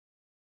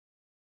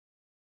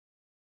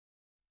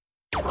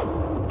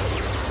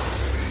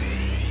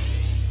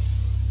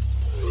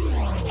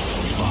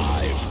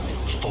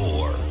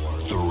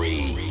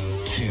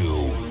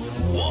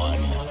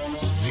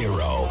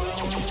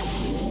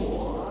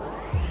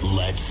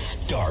Let's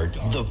start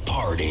the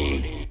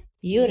party.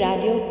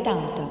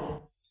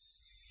 YURADIO80.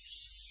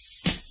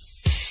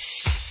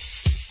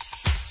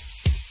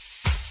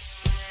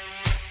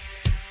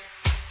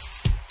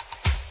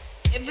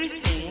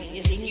 Everything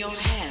is in your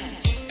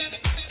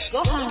hands. Go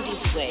on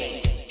this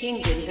way, King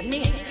in the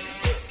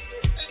mix.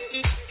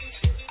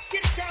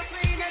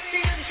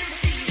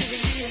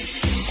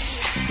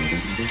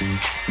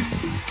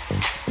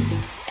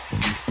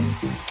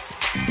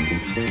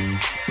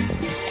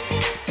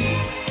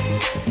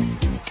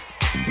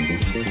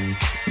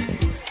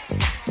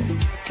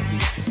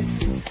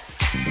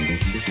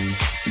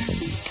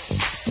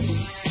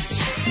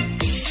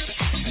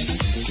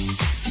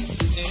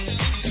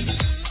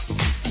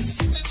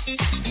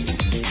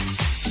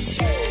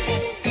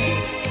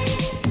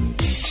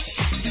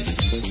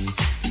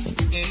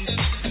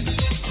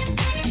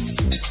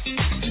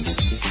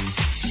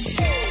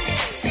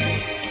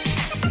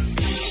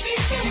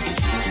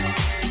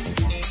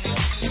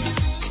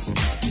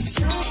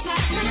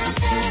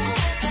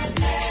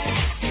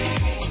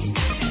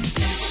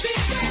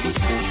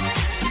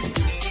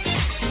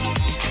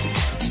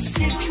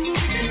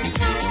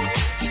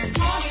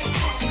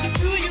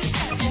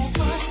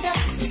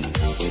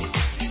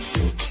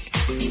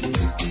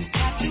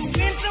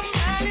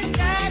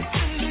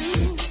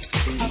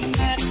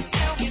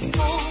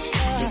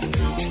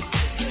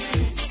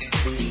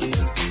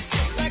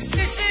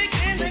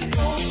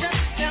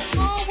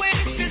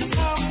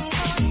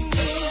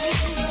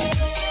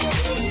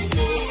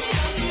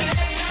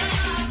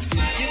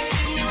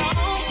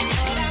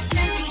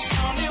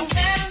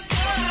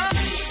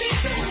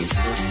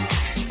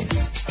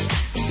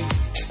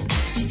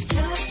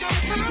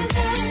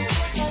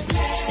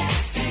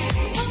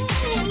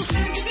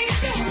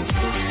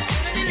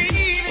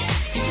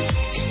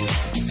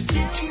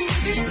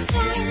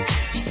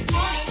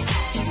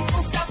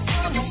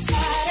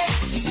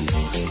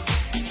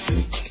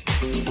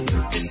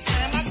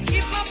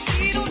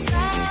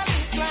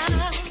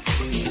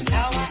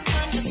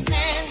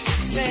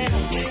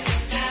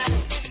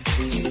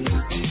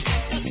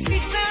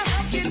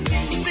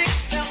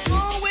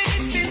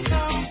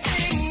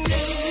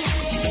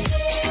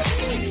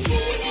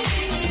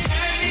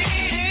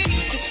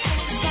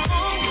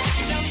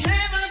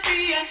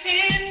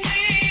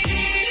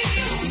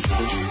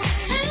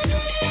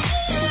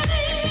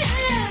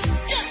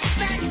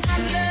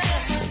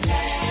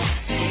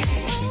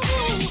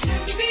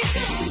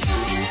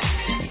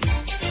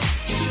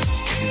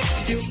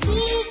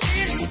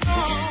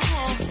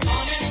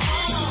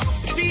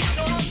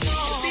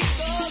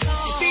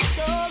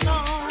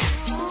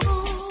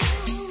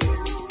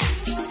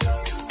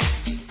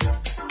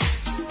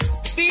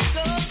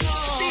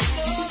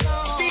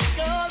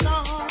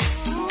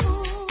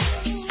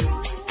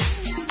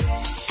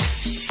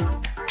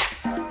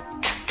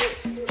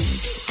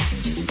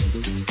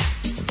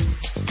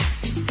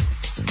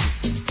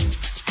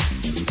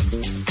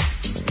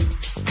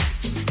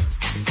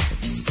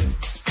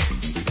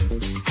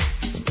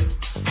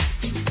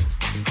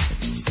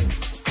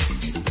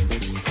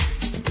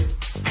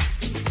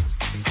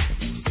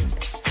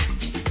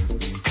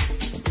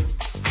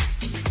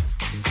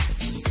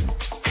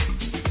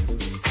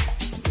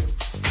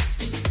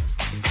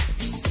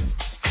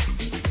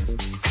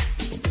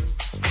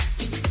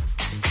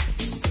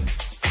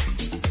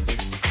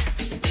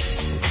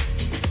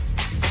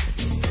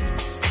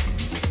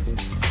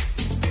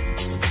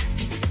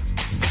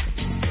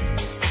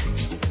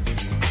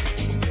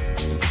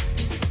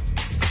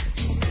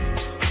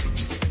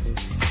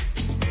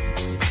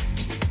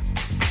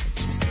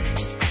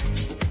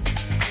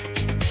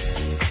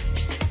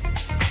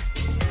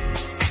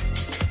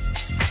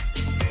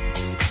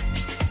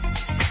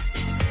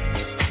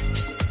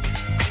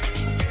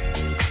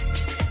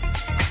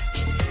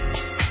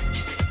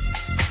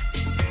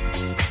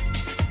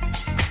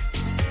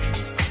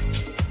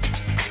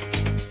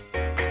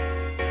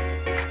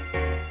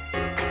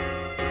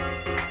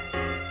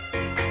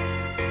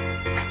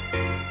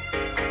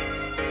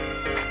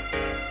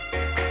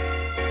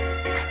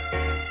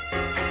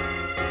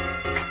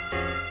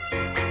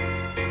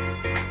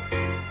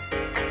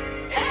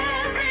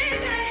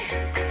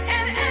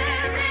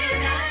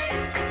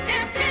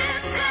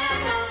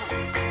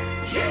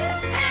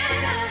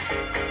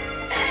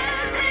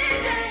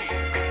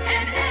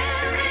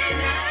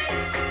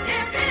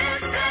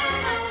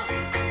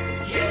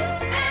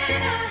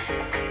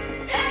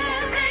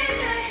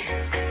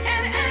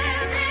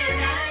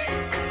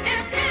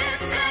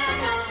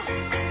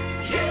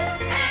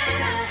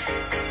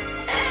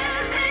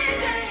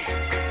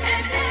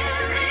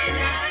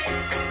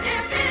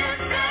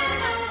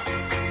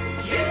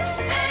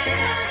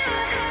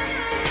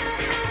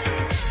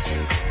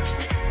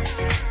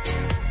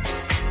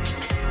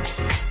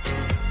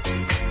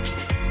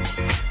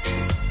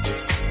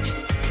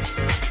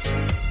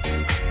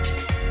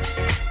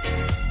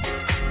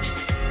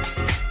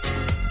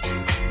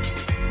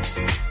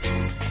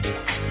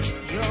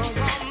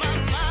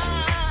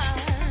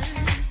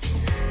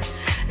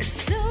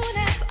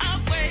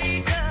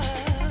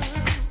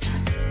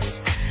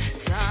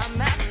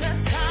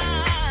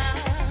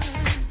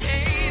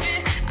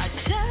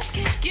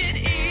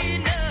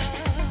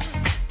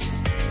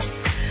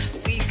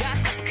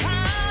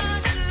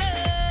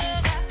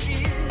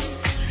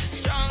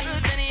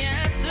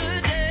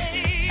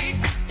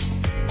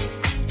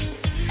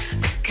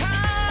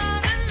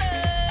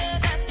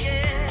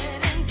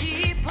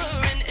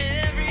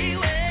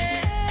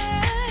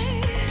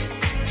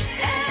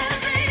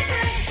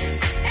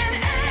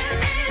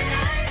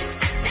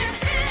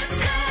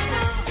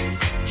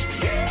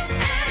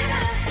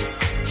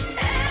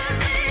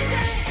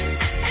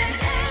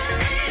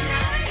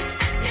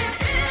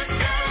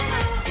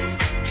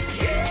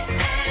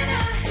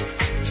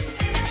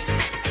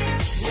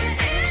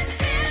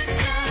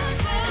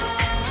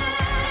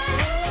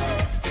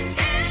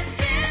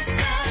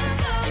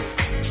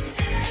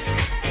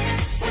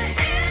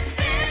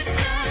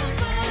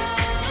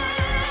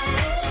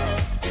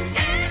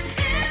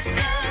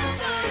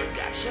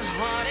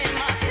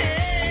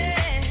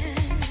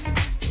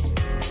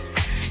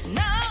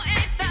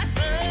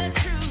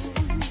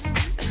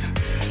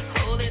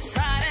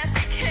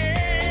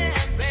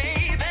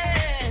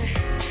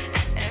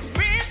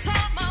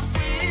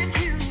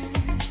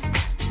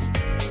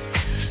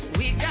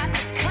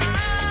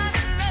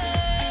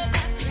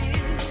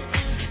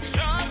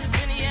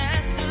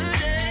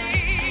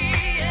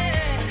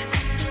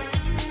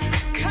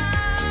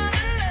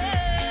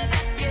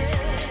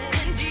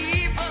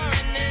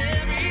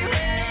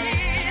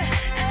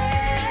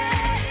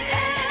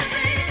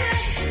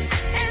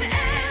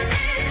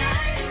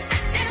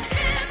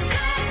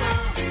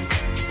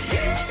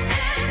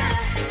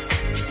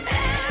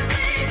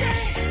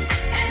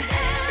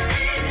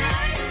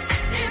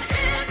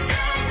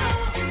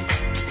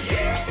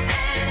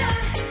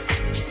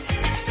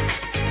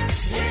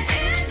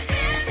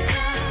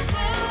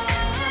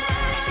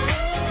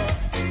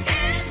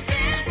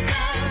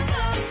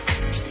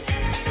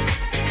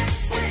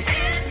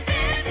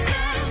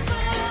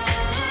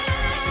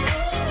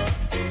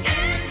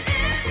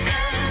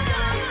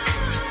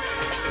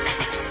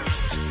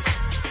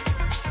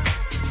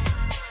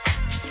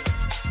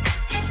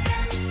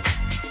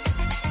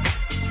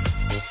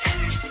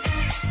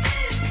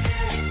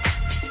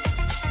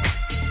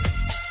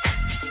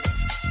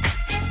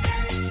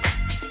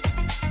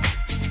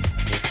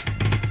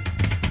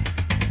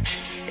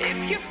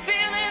 If you're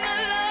feeling the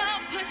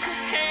love, put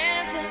your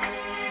hands up.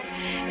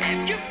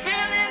 If you're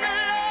feeling the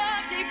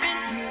love deep in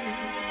you,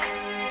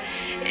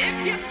 if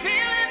you're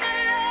feeling the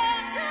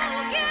love,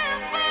 don't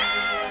give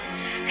up.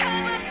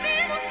 'Cause I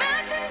see the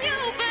best in you,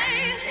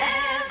 babe.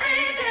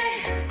 Every day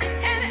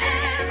and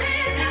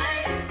every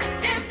night,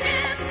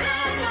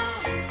 invincible,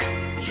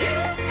 you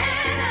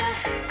and I.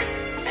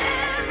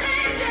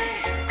 Every day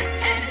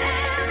and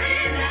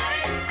every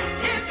night,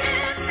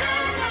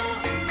 invincible,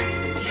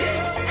 you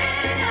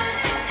and I.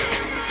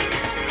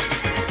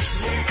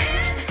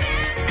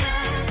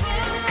 Invincible.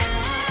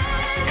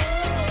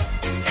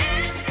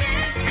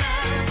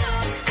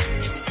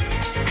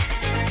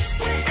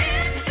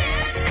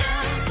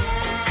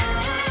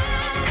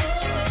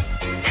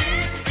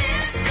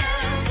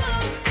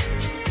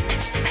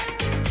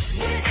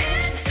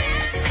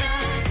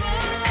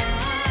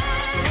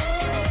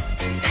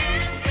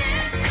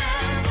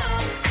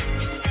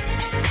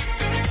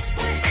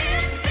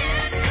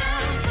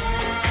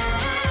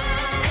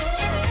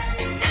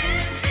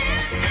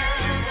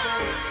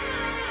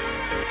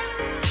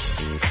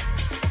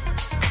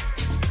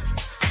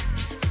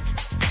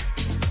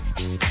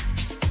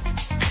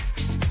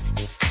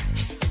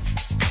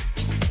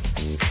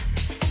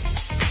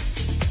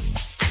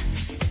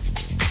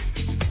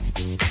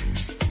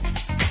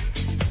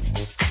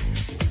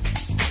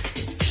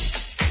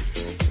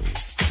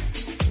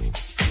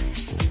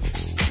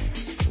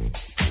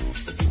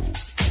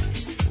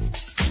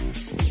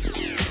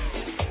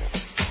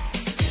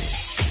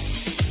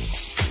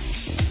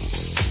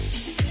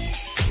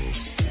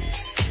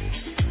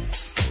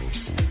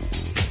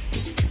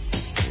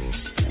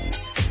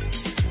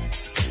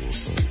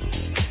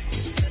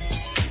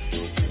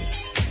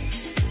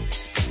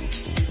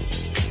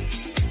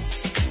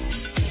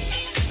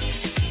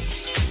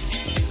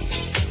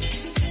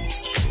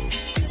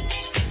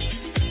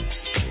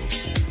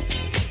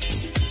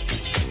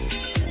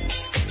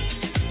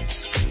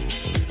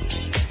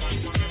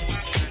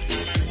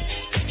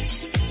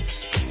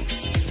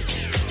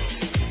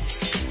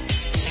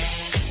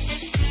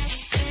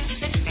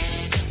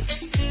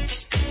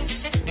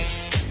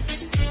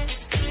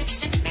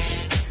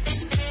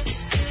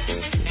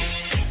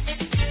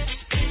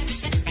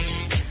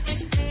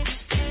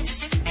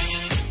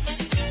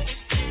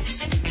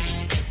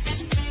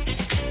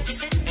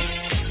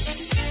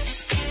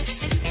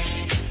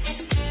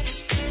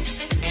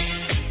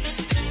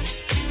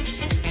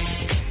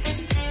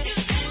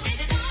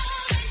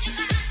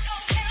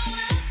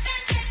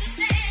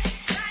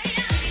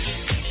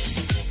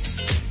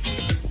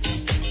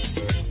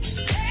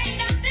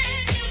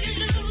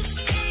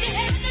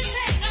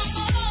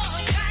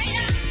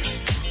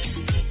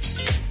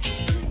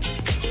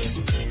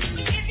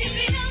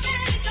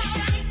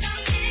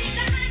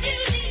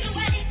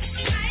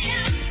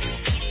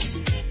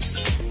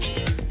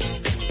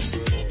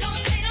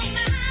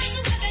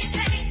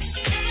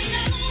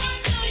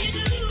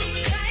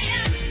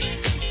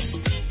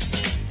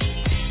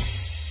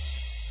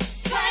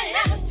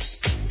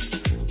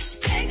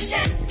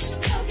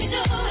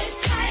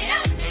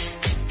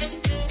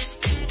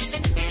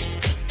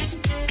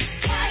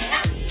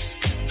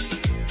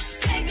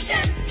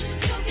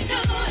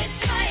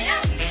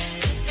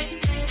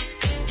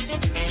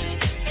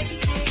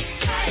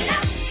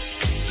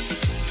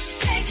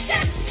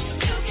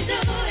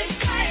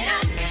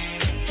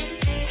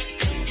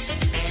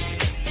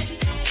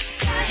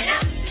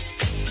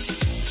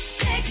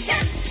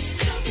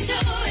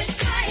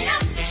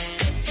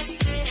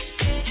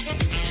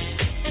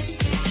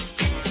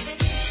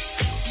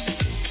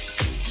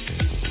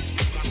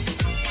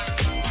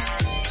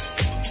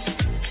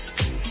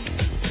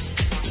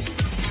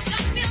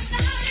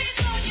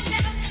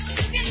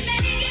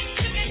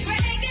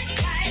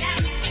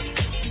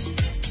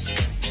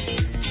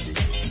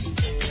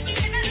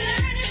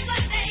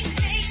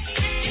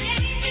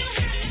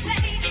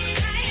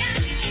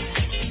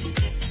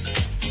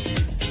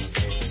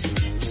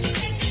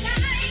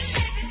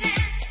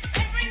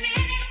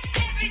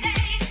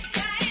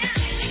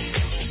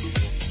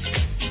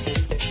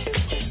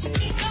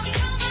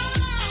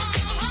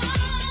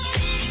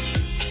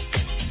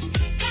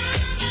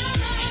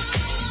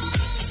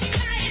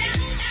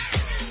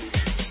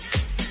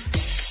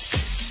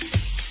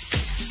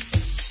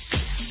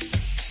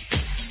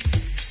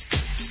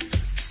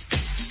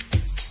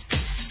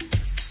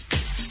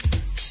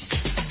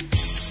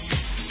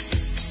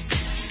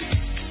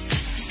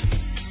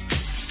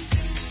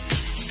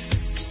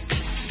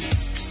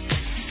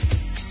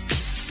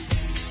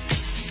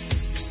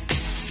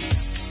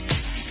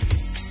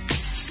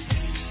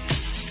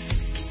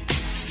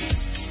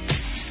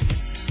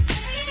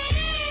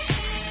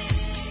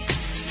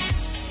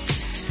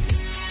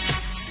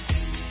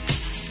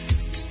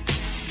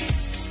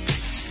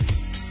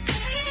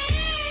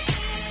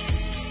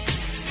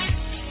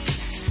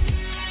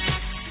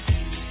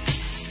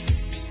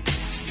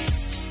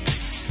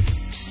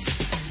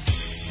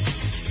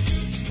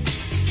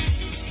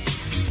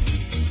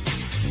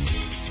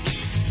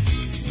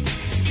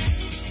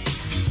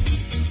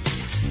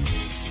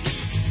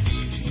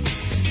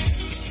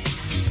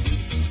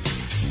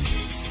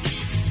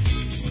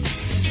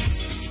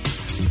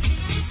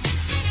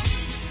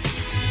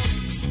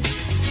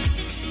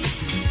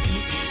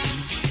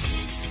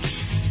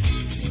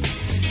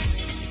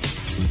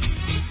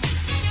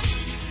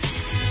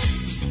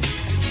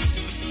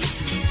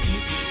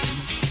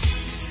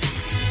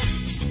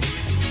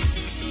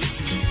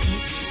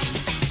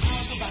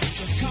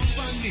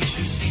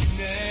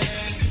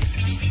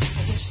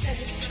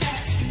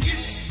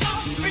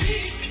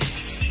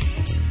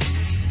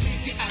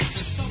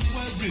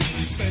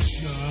 really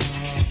special.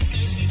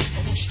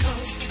 Won't you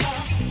come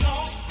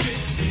along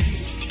with me?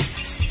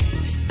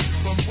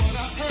 From what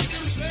I've heard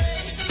them say,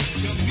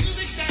 the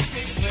music that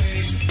they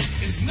play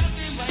is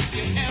nothing like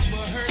you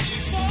ever heard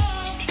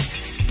before.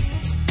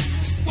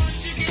 Once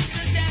you get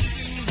the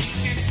dancing,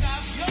 you can't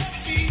stop your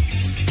feet,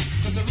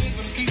 'cause the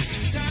rhythm keeps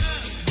in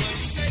time. What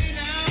you say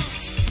now?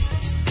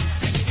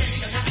 And you ready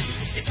or not,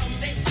 it's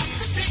only up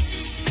the street.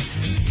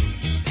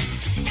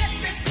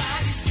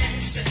 Everybody's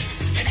dancing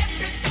and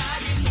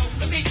everybody's on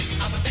the beat.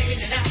 I'm a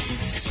begging it out,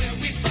 it's where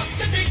we both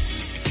can be.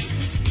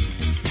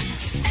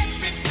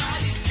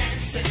 Everybody's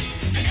dancing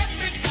and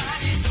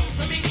everybody's on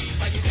the beat.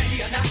 Are you ready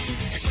or not?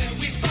 It's where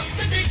we both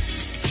can be.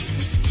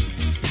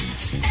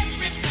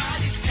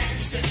 Everybody's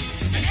dancing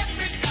and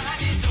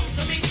everybody's on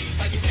the beat.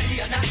 Are you ready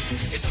or not?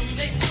 It's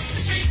only up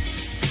the street.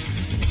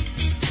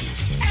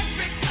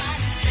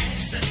 Everybody's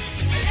dancing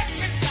and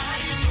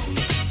everybody's on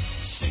the beat.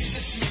 Say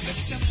that you'll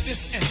accept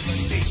this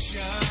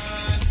invitation.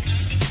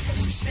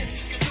 Oh, say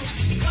you'll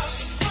come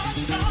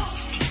along.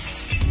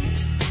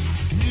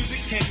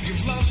 Music can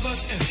give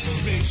lovers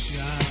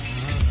inspiration.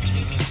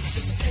 It's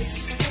just a place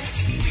where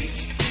we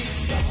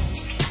belong.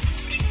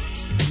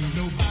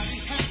 Nobody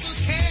has a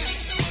care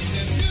when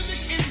there's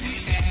music in the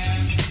air.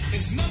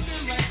 It's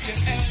nothing like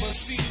you've ever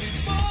seen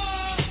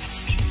before.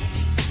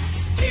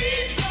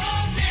 People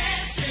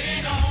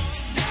dancing all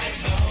night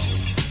long.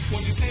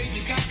 Won't you say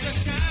you got the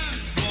time?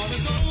 Wanna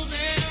go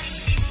there?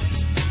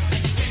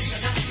 Ready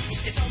or not,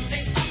 it's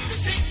only up the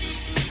street.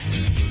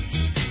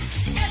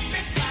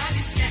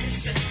 Everybody's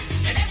dancing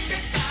and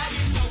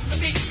everybody's on the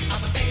beat.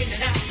 I'm a begging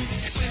it out,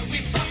 it's where we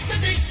both can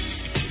be.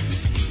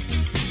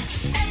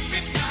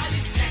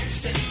 Everybody's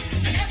dancing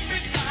and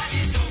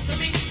everybody's on the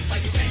beat.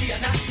 Are you ready or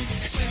not?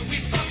 It's where we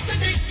both can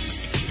be.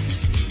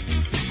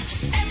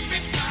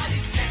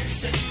 Everybody's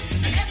dancing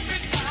and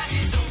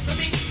everybody's on the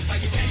beat. Are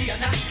you ready or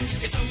not?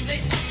 It's only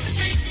up the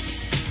street.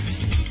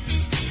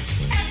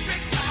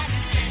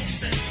 Everybody's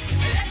dancing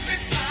and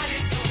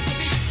everybody's on the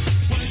beat.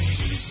 What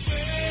you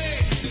say?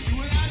 You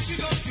and I should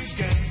go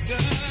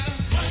together.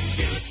 What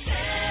you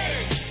say?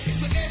 It's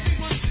for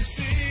everyone to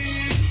see.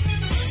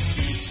 What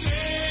you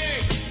say?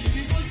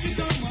 You want to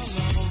come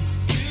along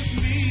with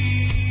me?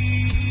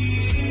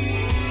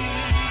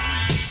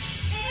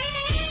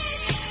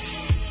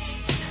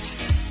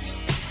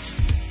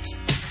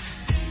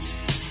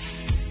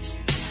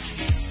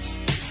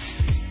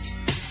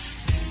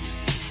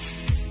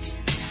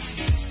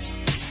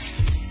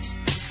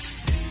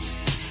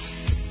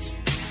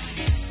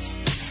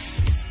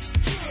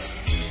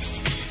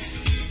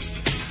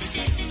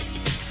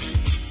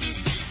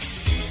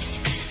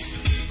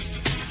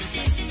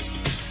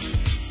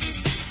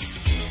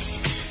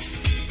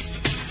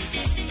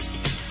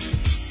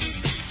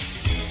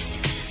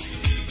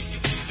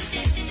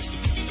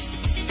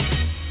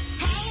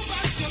 How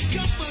about your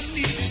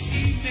company this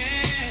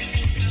evening?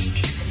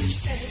 You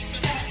said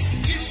that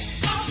you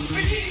are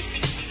free.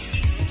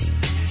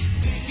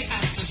 Take you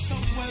out to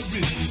somewhere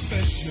really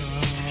special.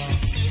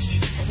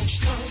 Won't you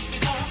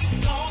come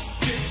along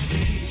with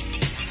me?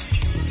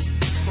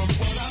 From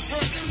what I've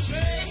heard them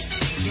say,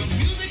 the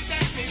music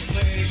that they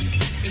play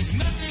is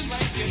nothing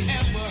like you've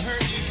ever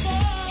heard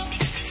before.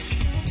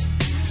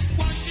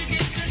 Once you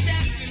get the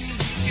dancing, you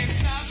can't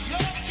stop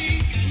your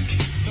feet,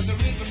 'cause the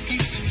rhythm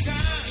keeps in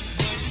time.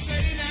 What you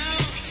say now?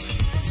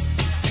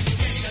 And you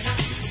ready or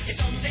not?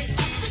 It's only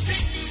up the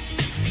street.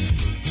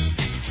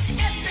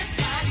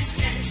 Everybody's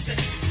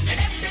dancing and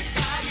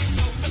everybody's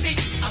on the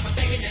beat. I'm a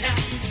begging it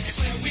out, it's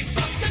where we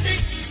both can be.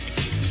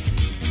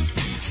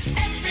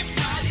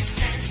 Everybody's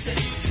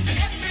dancing and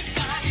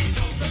everybody's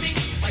on the beat.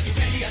 Are you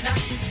ready or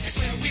not? It's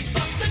where we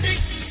both can be.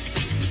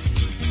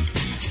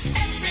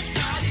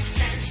 Everybody's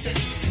dancing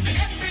and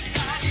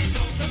everybody's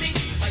on the beat.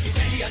 Are you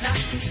ready or not?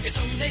 It's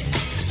only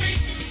up the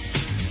street.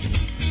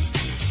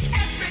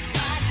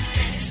 Everybody's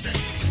dancing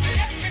and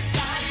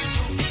everybody's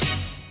on the beat.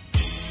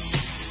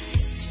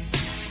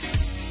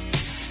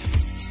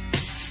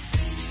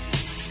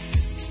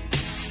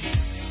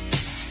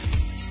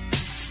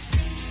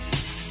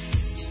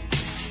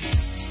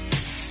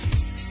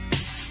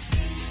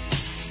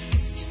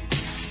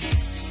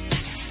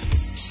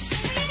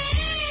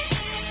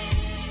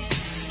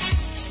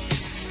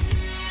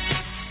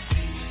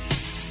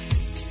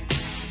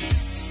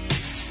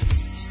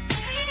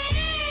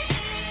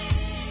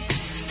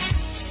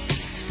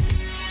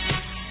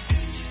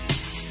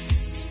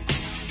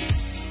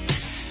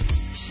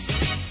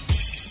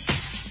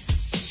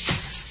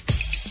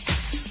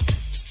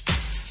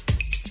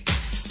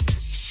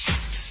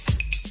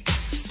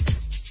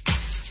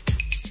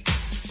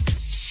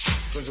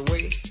 Was a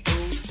way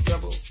through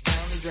trouble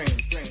down the drain.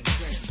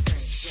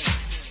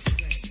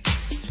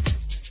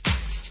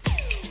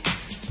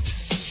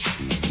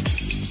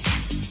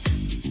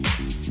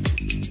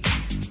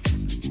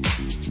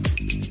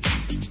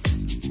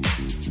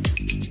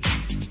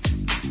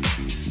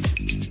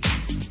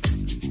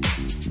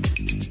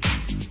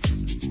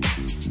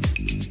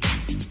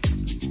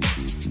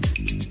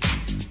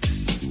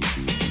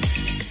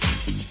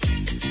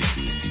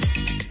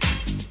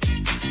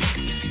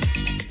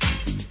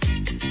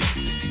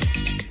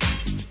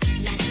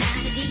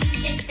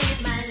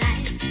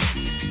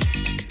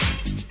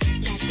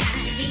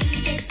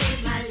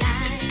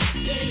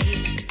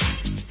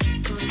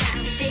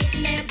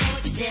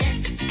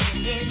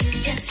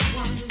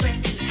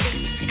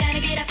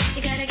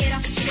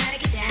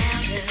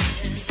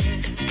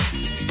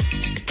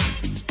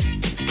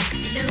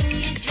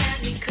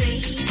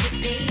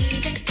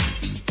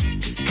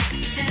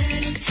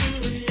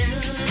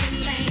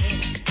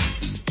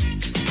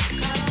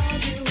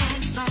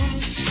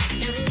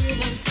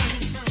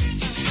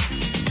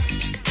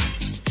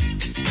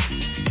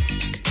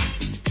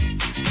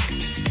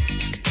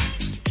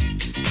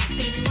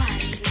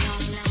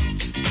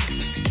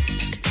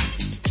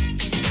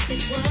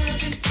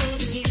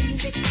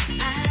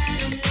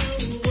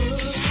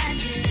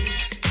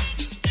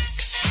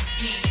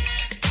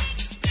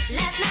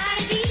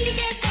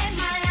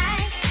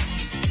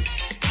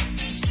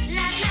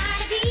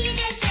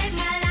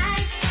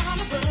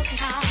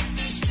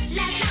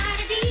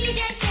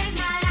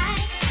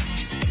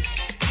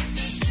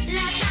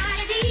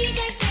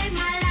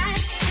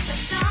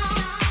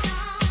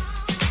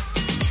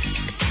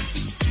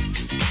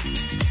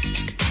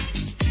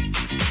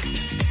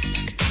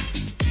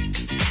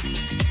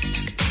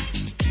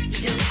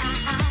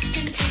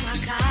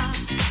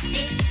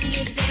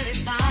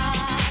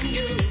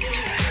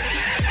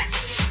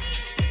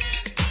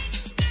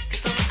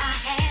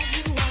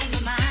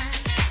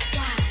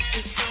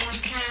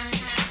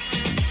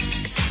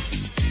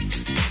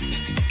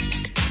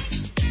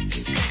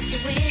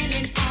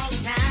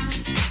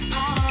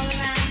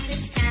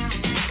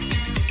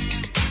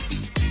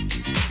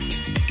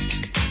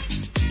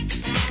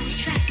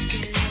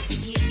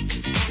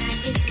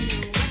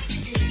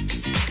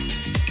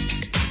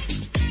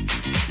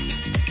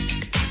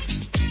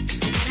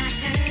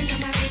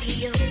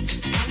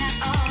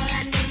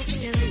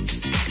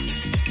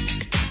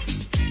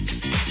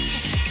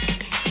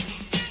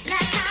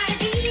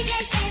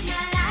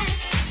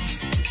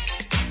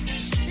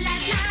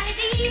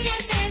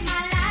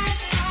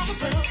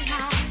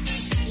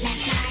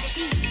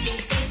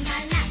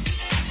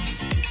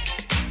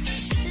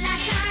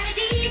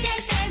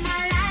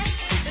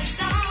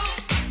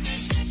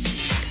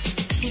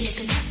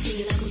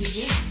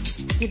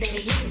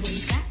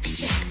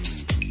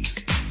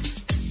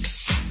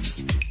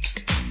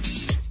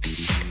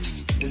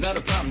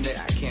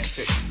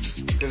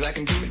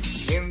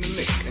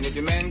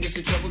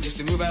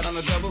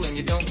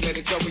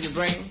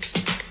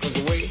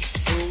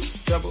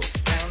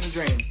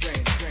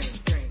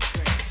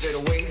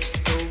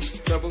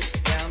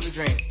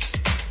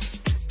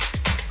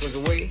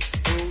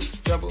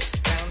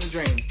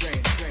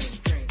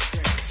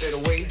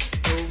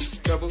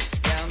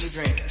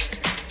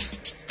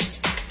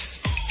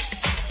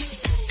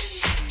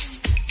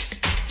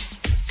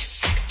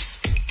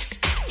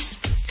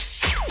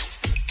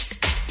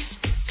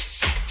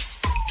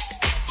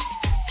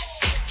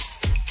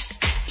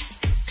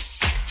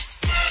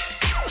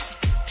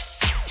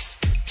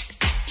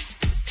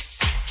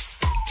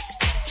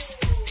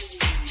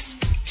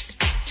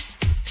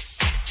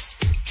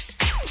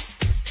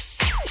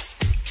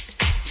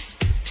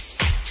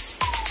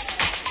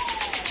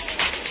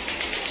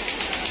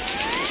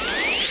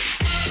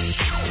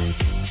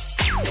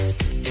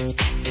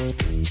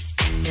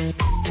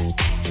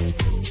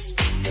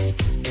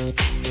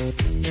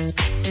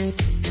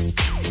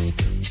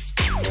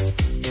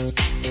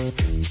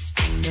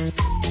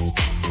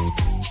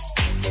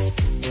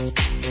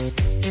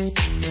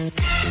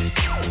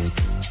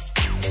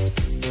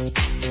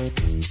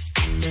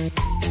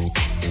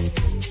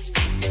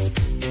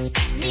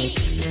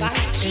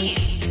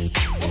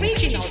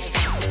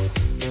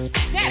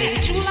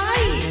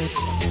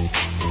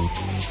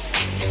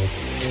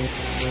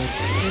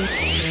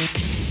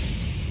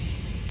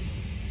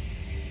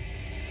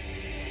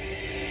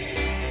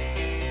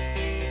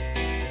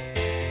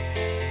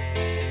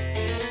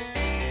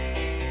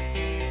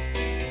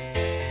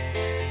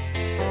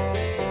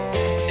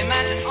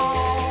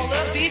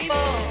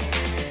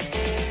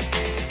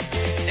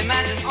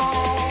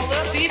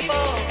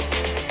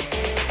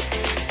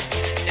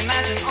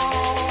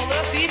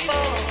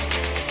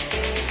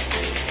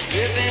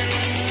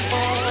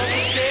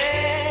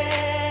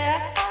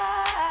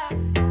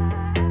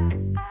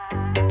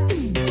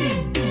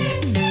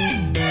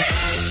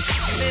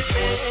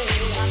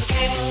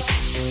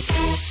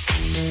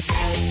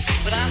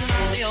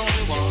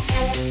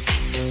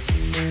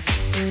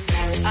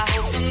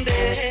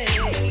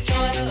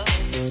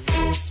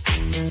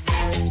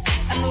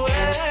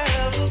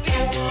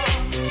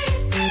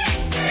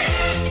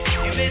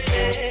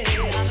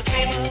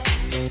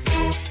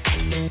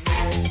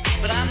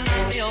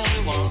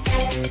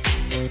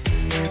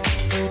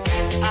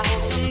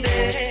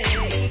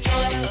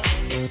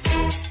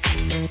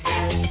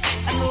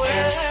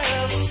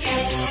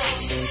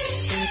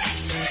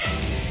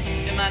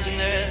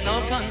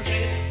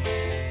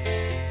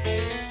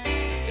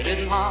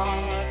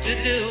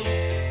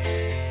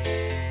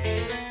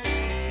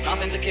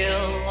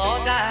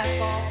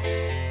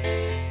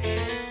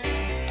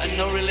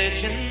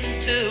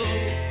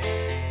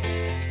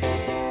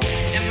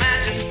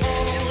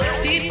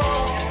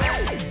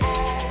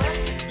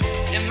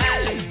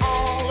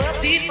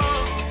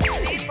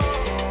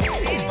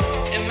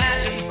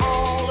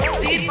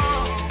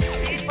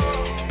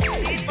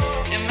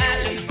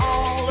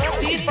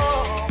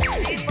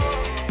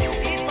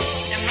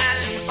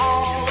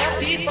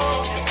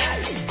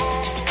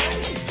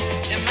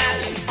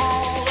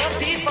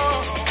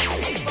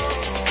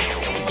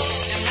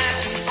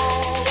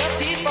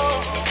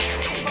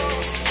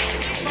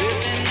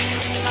 Living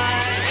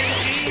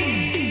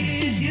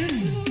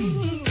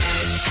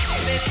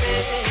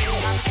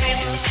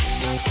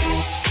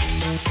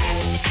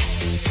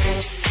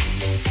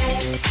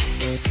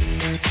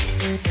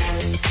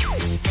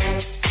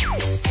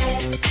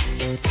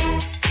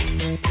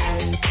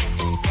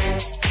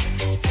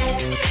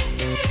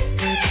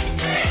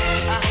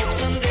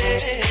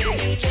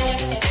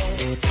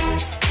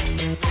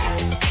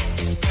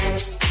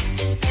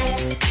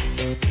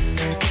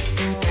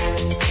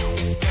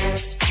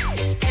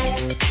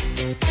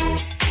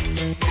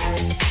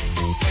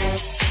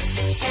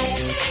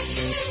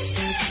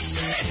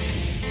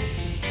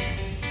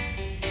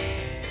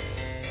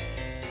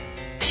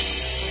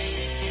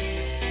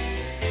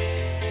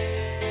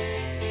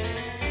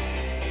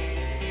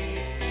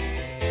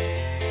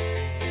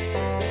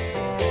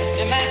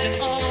Imagine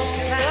all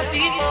the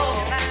people.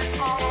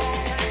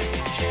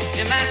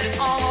 Imagine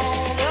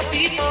all the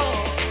people.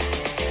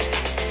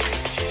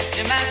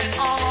 Imagine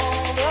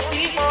all the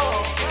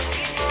people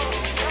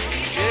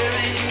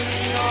sharing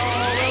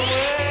all the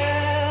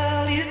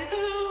world.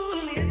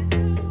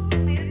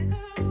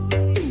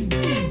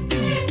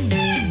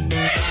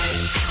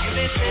 You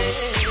may say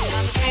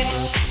I'm a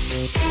dreamer,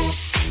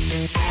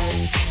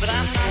 but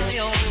I'm not the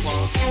only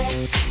one.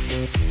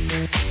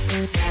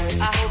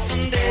 I hope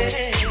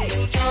someday you'll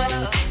join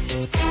us,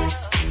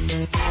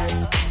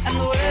 and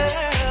the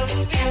world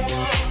will be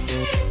one.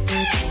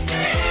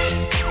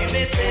 You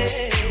may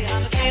say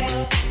I'm a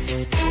dreamer,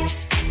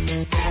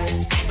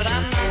 but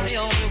I'm not the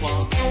only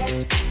one.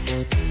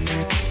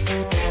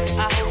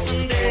 I hope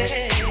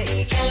someday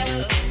you'll join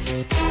us,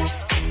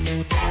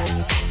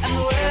 and the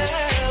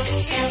world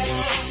will be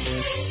one.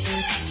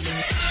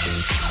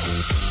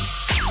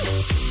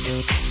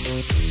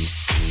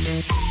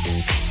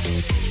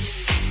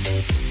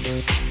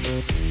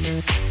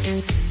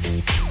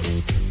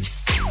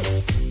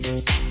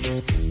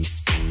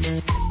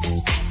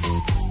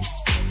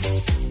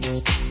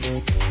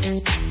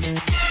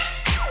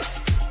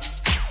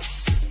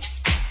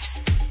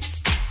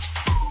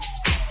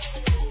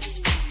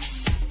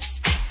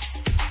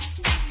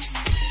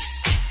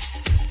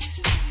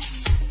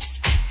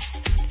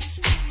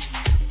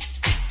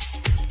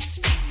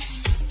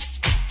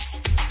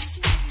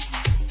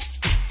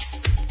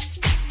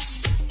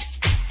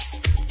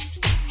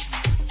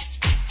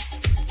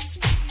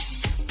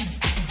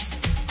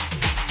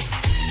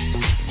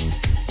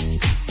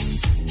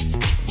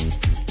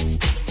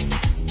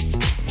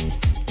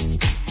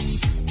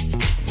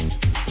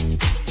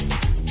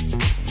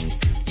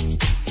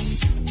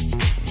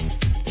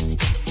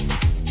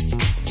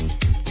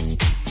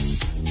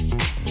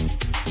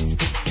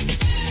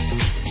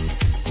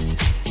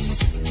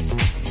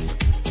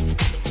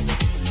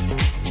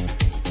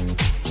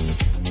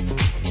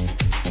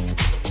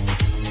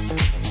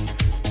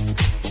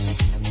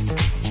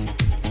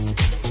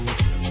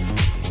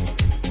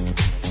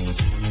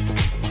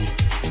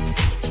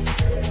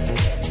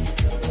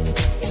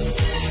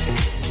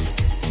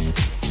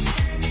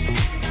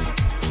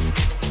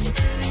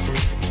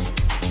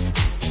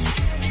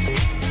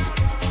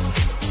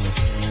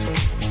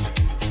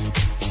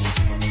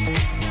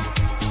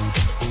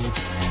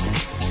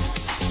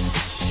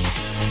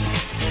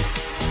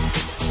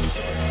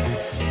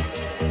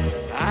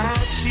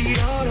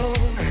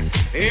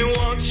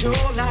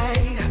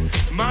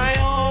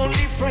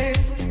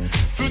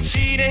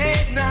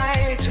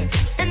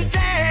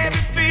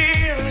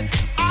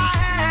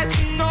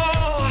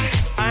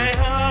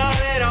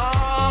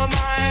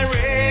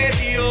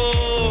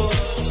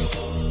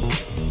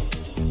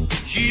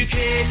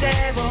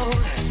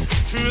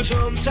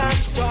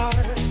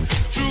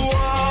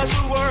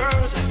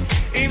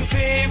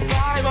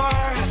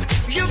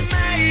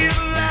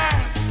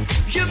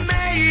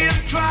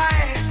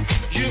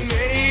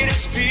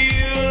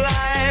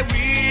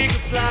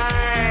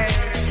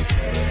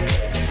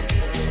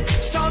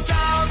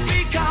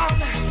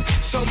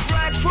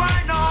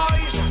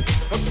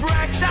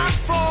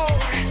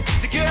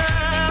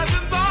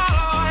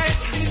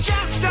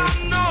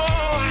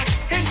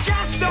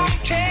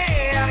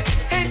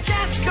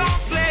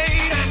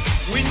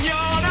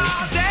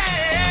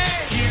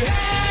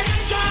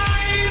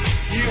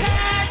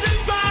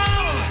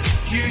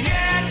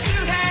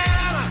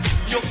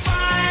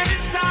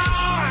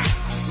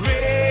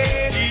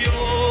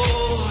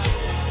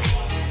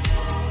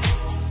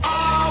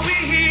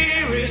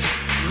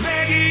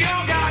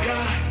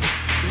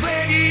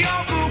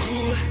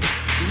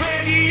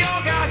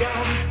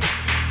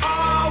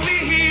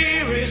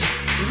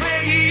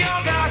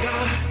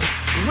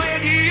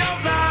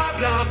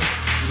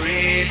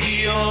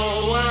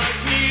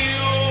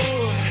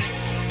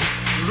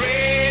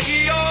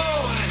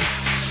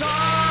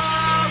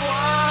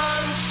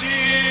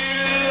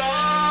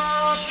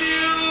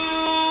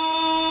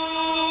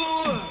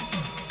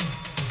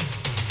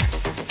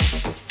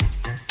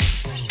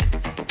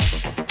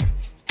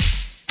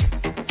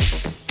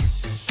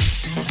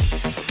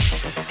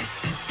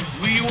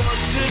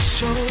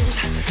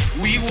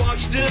 We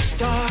watch the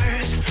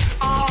stars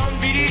on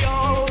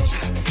videos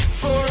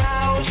for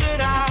hours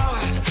and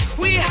hours.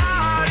 We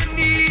had a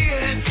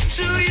need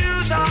to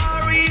use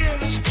our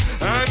ears.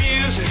 Our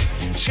music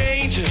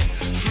changing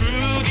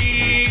through the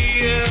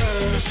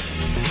years.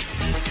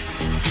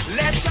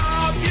 Let's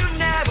hope you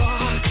never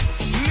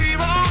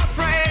leave our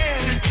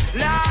friend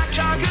like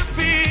I could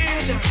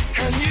feel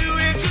and you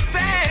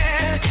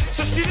interfere.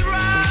 So stick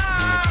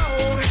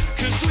around,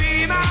 'cause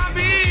we might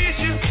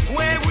miss you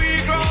when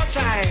we grow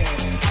tired.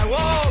 I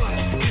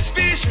want this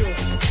vision.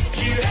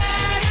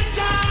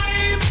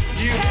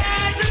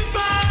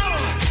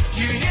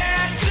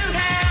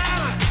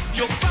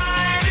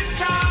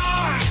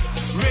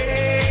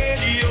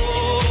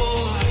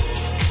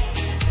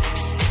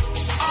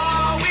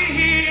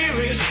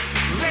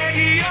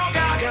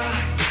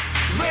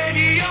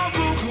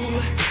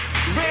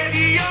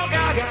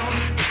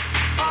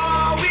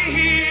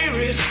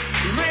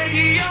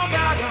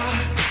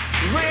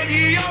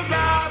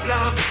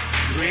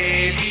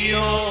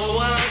 radio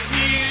was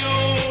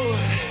new.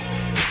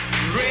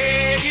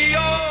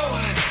 Radio,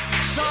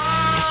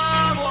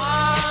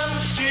 someone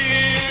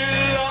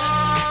still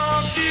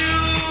loves you.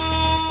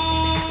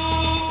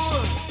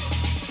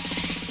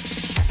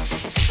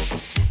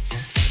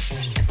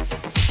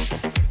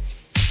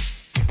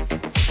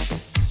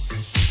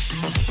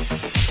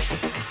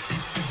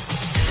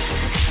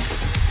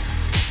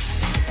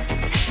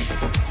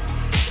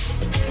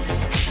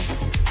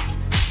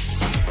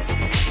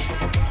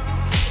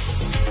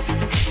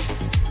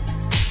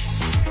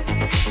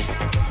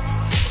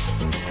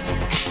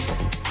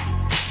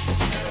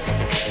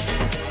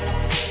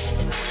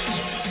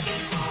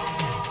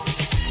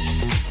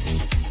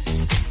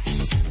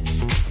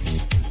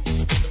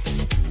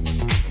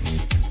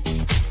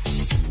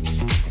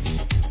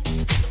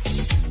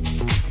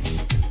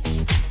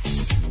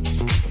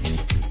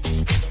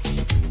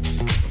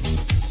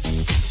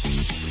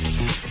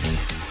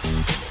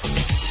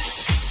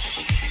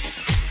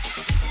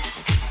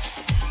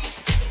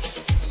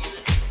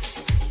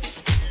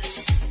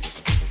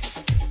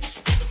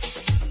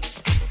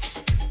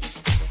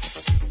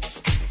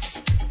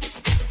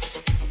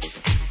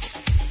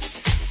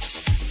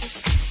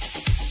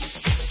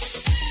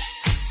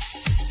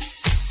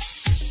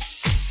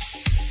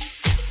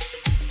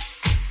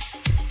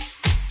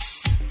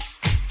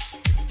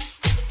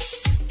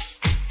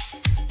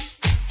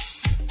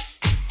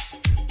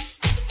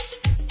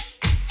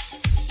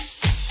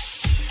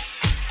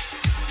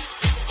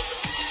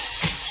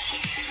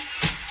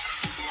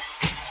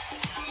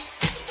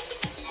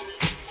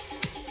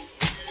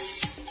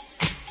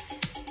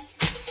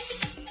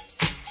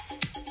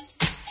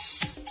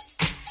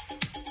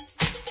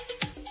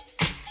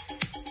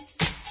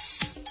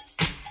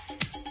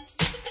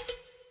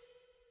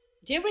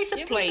 There is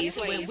a place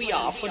where we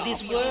are for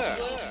this world,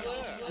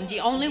 and the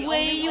only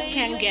way you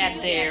can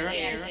get there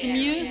is the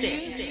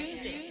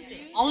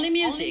music. Only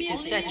music can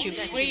set you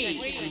free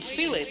and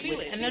fill it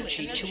with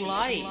energy to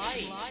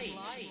life.